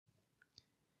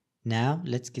Now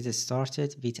let's get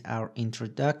started with our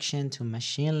introduction to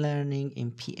machine learning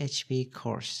in PHP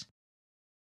course.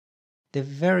 The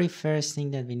very first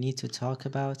thing that we need to talk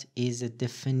about is the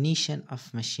definition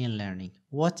of machine learning.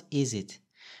 What is it?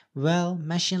 Well,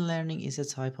 machine learning is a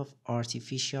type of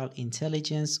artificial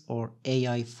intelligence, or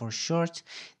AI for short,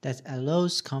 that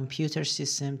allows computer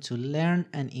systems to learn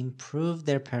and improve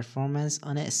their performance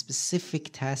on a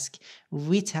specific task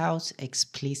without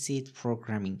explicit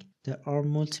programming. There are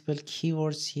multiple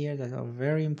keywords here that are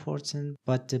very important,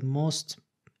 but the most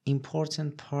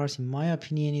important part in my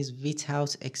opinion is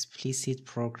without explicit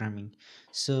programming.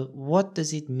 So what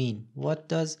does it mean? What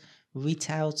does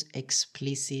without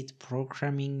explicit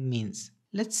programming means?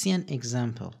 Let's see an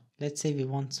example. Let's say we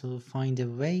want to find a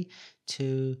way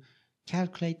to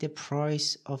calculate the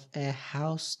price of a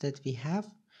house that we have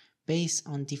based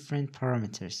on different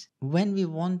parameters. When we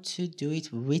want to do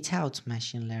it without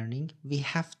machine learning, we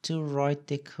have to write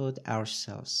the code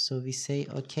ourselves. So we say,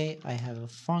 okay, I have a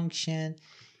function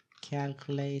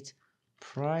calculate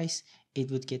price. It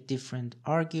would get different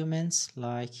arguments,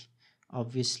 like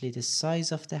obviously the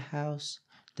size of the house,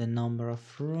 the number of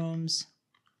rooms,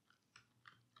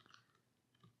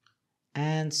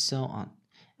 and so on.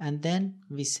 And then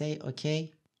we say,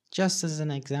 okay, just as an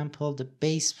example, the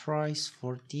base price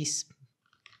for this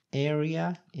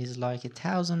area is like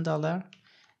 $1,000,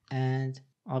 and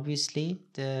obviously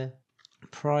the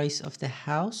price of the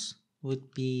house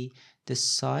would be the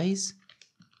size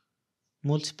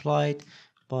multiplied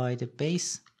by the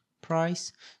base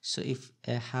price. So if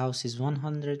a house is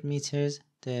 100 meters,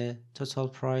 the total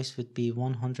price would be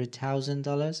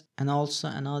 $100,000. And also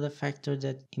another factor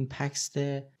that impacts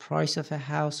the price of a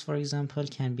house, for example,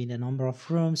 can be the number of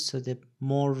rooms. So the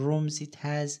more rooms it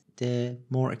has, the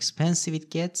more expensive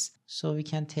it gets. So we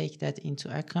can take that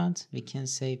into account. We can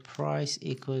say price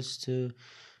equals to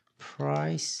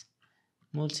price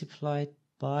multiplied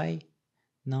by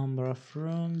number of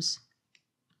rooms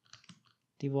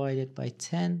divided by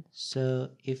 10. So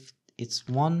if it's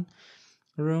 1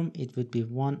 room, it would be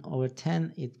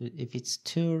 1/10. If it's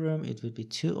 2 room, it would be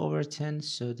 2/10.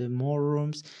 So the more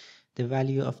rooms, the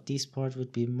value of this part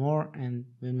would be more, and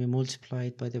when we multiply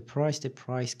it by the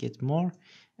price gets more,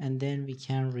 and then we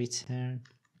can return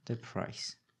the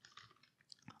price.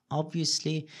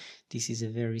 Obviously, this is a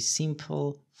very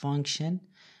simple function.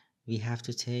 We have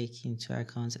to take into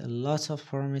account a lot of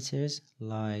parameters,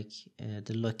 like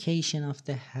the location of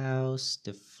the house,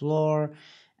 the floor,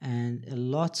 and a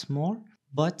lot more.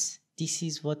 But this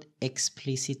is what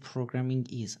explicit programming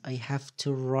is. I have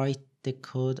to write the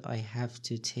code. I have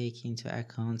to take into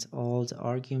account all the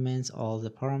arguments, all the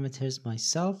parameters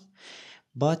myself.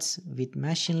 But with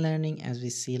machine learning, as we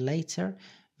see later,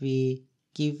 we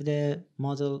give the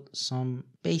model some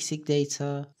basic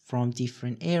data from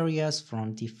different areas,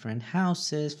 from different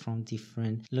houses, from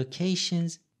different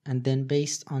locations, and then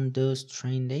based on those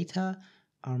trained data,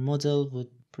 our model would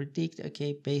predict,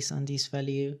 okay, based on this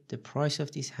value, the price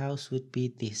of this house would be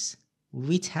this,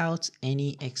 without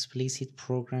any explicit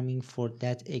programming for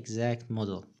that exact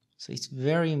model. So it's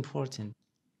very important.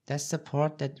 That's the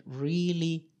part that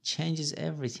really changes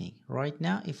everything. Right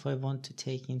now, if I want to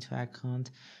take into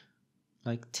account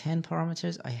like 10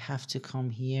 parameters, I have to come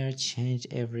here, change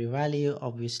every value.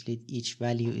 Obviously, each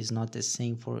value is not the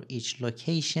same for each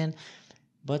location.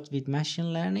 But with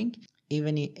machine learning,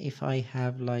 even if I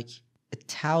have like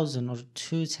 1,000 or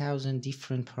 2,000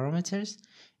 different parameters,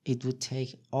 it would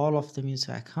take all of them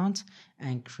into account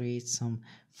and create some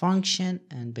function.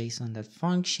 And based on that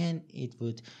function, it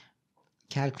would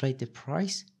calculate the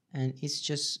price. And it's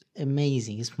just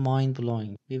amazing. It's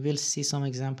mind-blowing. We will see some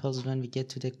examples when we get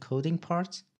to the coding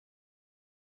part.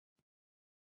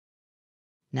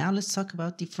 Now let's talk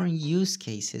about different use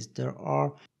cases. There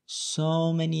are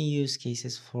so many use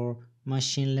cases for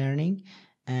machine learning,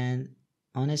 and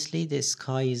honestly, the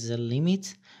sky is the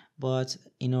limit. But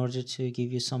in order to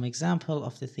give you some example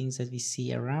of the things that we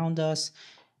see around us,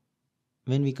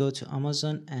 when we go to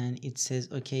Amazon and it says,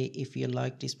 okay, if you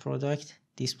like this product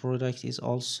is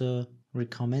also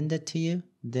recommended to you,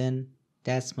 then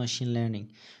that's machine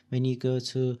learning. When you go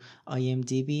to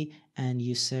IMDb and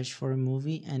you search for a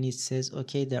movie and it says,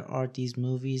 okay, there are these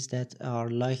movies that are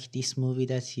like this movie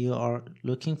that you are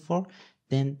looking for,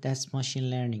 then that's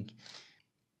machine learning.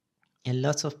 A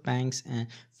lot of banks and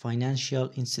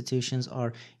financial institutions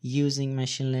are using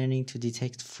machine learning to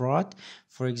detect fraud.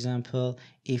 For example,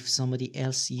 if somebody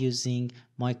else using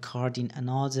my card in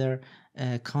another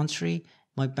country,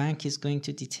 my bank is going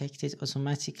to detect it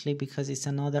automatically because it's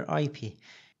another IP.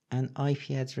 An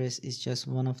IP address is just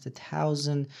one of the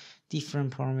 1,000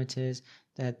 different parameters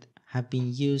that have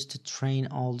been used to train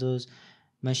all those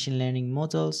machine learning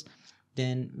models.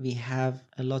 Then we have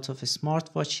a lot of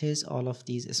smartwatches. All of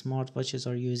these smartwatches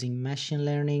are using machine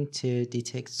learning to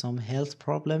detect some health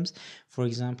problems. For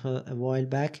example, a while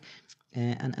back,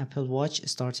 an Apple Watch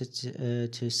started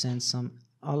to send some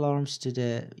alarms to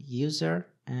the user,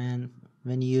 and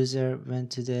when user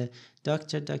went to the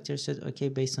doctor said, okay,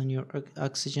 based on your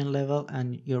oxygen level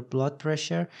and your blood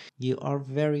pressure, you are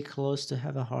very close to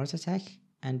have a heart attack.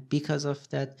 And because of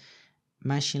that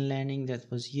machine learning that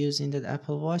was used in that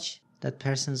Apple Watch, that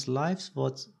person's life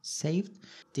was saved.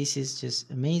 This is just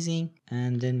amazing.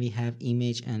 And then we have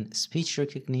image and speech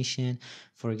recognition.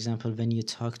 For example, when you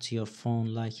talk to your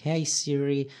phone like, hey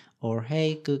Siri or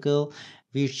hey Google,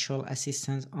 virtual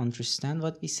assistants understand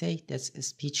what we say. That's a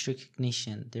speech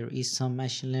recognition. There is some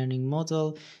machine learning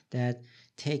model that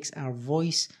takes our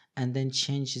voice and then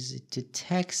changes it to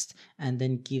text and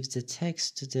then gives the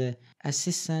text to the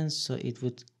assistant, so it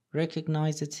would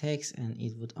recognize the text and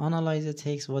it would analyze the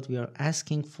text, what we are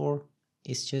asking for.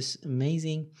 It's just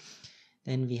amazing.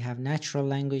 Then we have natural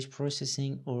language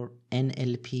processing, or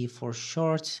NLP for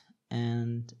short,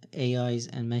 and AIs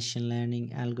and machine learning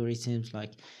algorithms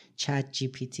like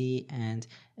ChatGPT, and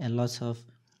a lot of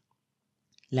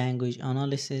language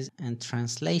analysis and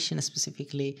translation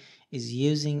specifically is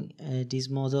using these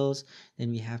models.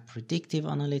 Then we have predictive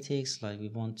analytics, like we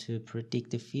want to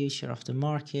predict the future of the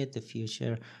market, the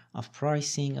future of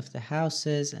pricing of the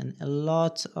houses, and a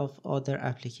lot of other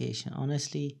applications.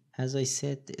 Honestly, as I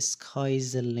said, the sky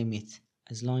is the limit.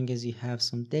 As long as you have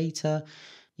some data,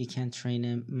 you can train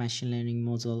a machine learning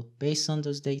model based on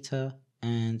those data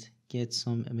and get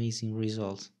some amazing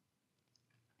results.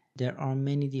 There are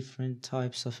many different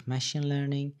types of machine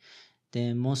learning.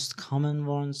 The most common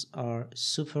ones are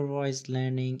supervised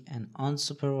learning and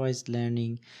unsupervised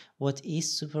learning. What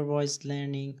is supervised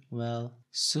learning? Well,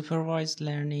 supervised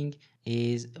learning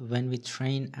is when we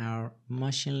train our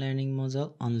machine learning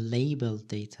model on labeled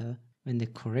data, when the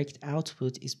correct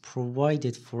output is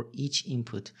provided for each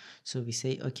input. So we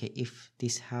say, okay, if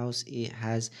this house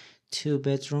has 2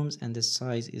 bedrooms and the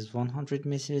size is 100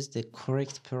 meters, the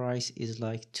correct price is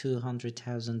like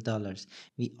 $200,000.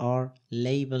 We are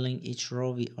labeling each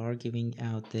row, we are giving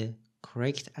out the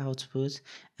correct output,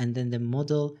 and then the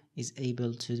model is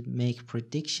able to make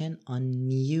prediction on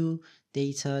new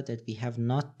data that we have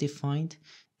not defined.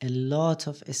 A lot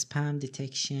of spam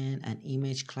detection and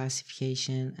image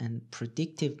classification and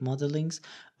predictive modelings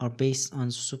are based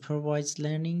on supervised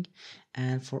learning.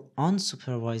 And for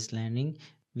unsupervised learning,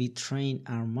 we train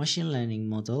our machine learning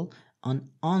model on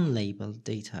unlabeled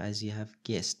data, as you have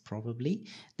guessed probably.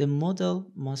 The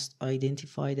model must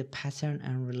identify the pattern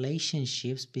and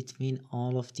relationships between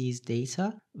all of these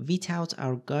data without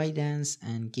our guidance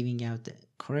and giving out the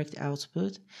correct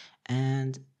output.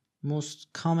 And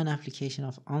most common application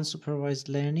of unsupervised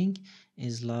learning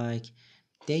is like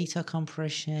data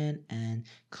compression and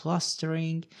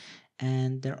clustering.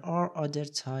 And there are other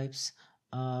types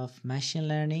of machine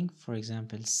learning, for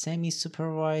example,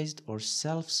 semi-supervised or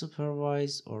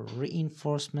self-supervised or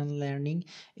reinforcement learning.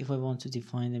 If I want to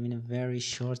define them in a very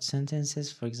short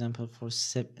sentences, for example, for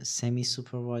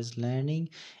semi-supervised learning,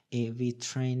 we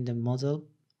train the model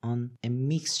on a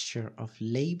mixture of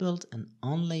labeled and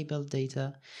unlabeled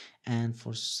data. And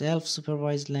for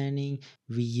self-supervised learning,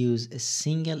 we use a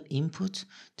single input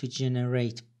to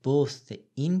generate both the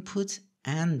input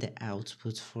and the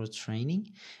output for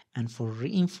training. And for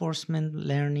reinforcement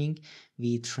learning,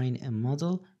 we train a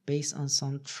model based on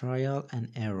some trial and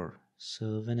error.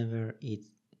 So whenever it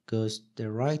goes the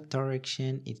right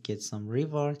direction, it gets some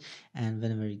reward, and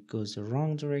whenever it goes the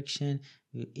wrong direction,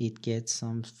 it gets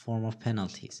some form of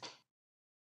penalties.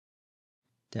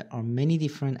 There are many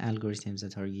different algorithms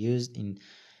that are used in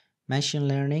machine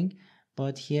learning,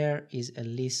 but here is a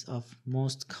list of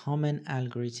most common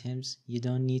algorithms. You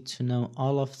don't need to know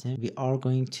all of them. We are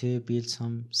going to build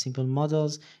some simple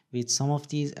models with some of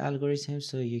these algorithms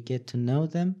so you get to know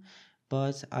them.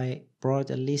 But I brought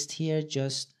a list here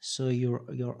just so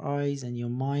your eyes and your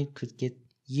mind could get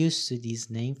used to these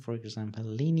names. For example,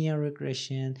 linear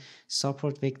regression,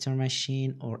 support vector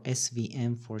machine, or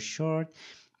SVM for short,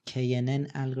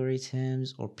 KNN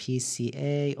algorithms, or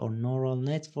PCA, or neural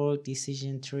network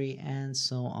decision tree, and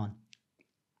so on.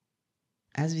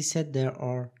 As we said, there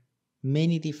are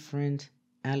many different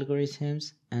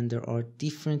algorithms and there are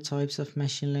different types of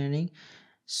machine learning.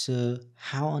 So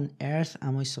how on earth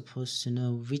am I supposed to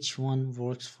know which one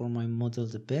works for my model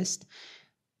the best?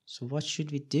 So what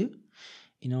should we do?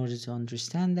 in order to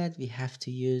understand that, we have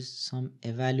to use some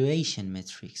evaluation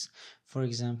metrics. For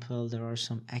example, there are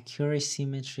some accuracy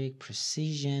metric,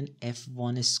 precision,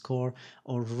 F1 score,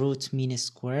 or root mean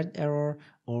squared error,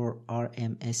 or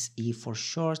RMSE for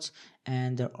short,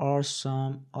 and there are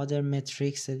some other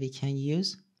metrics that we can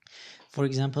use. For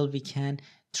example, we can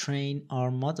train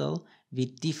our model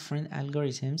with different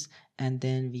algorithms, and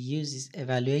then we use these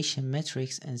evaluation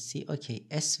metrics and see, okay,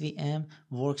 SVM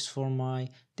works for my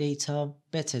data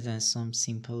better than some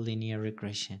simple linear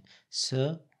regression.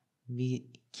 So we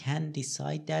can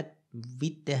decide that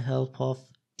with the help of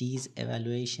these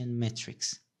evaluation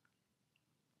metrics.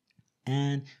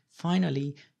 And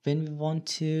finally, when we want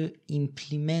to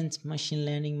implement machine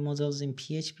learning models in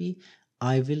PHP,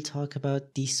 I will talk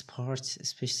about this part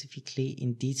specifically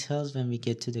in details when we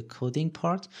get to the coding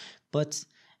part. But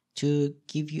to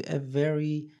give you a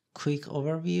very quick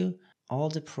overview, all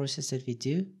the process that we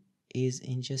do is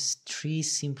in just 3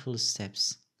 simple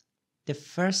steps. The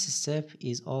first step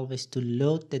is always to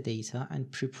load the data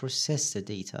and pre-process the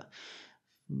data.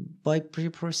 By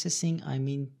pre-processing, I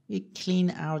mean we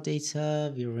clean our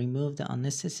data, we remove the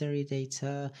unnecessary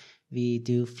data, we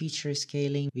do feature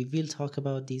scaling. We will talk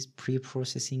about these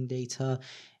pre-processing data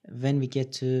when we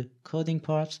get to coding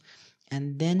part.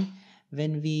 And then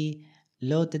when we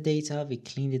load the data, we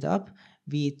clean it up,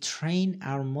 we train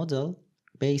our model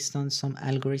based on some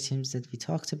algorithms that we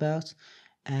talked about,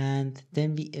 and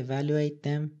then we evaluate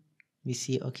them. We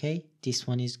see, okay, this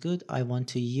one is good, I want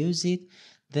to use it.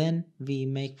 Then we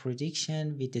make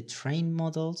prediction with the trained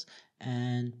models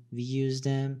and we use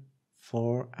them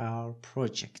for our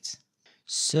project.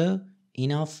 So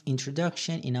enough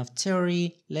introduction, enough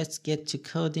theory. Let's get to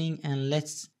coding and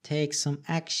let's take some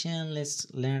action.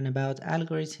 Let's learn about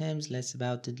algorithms. Let's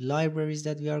about the libraries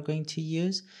that we are going to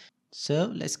use.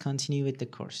 So let's continue with the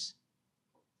course.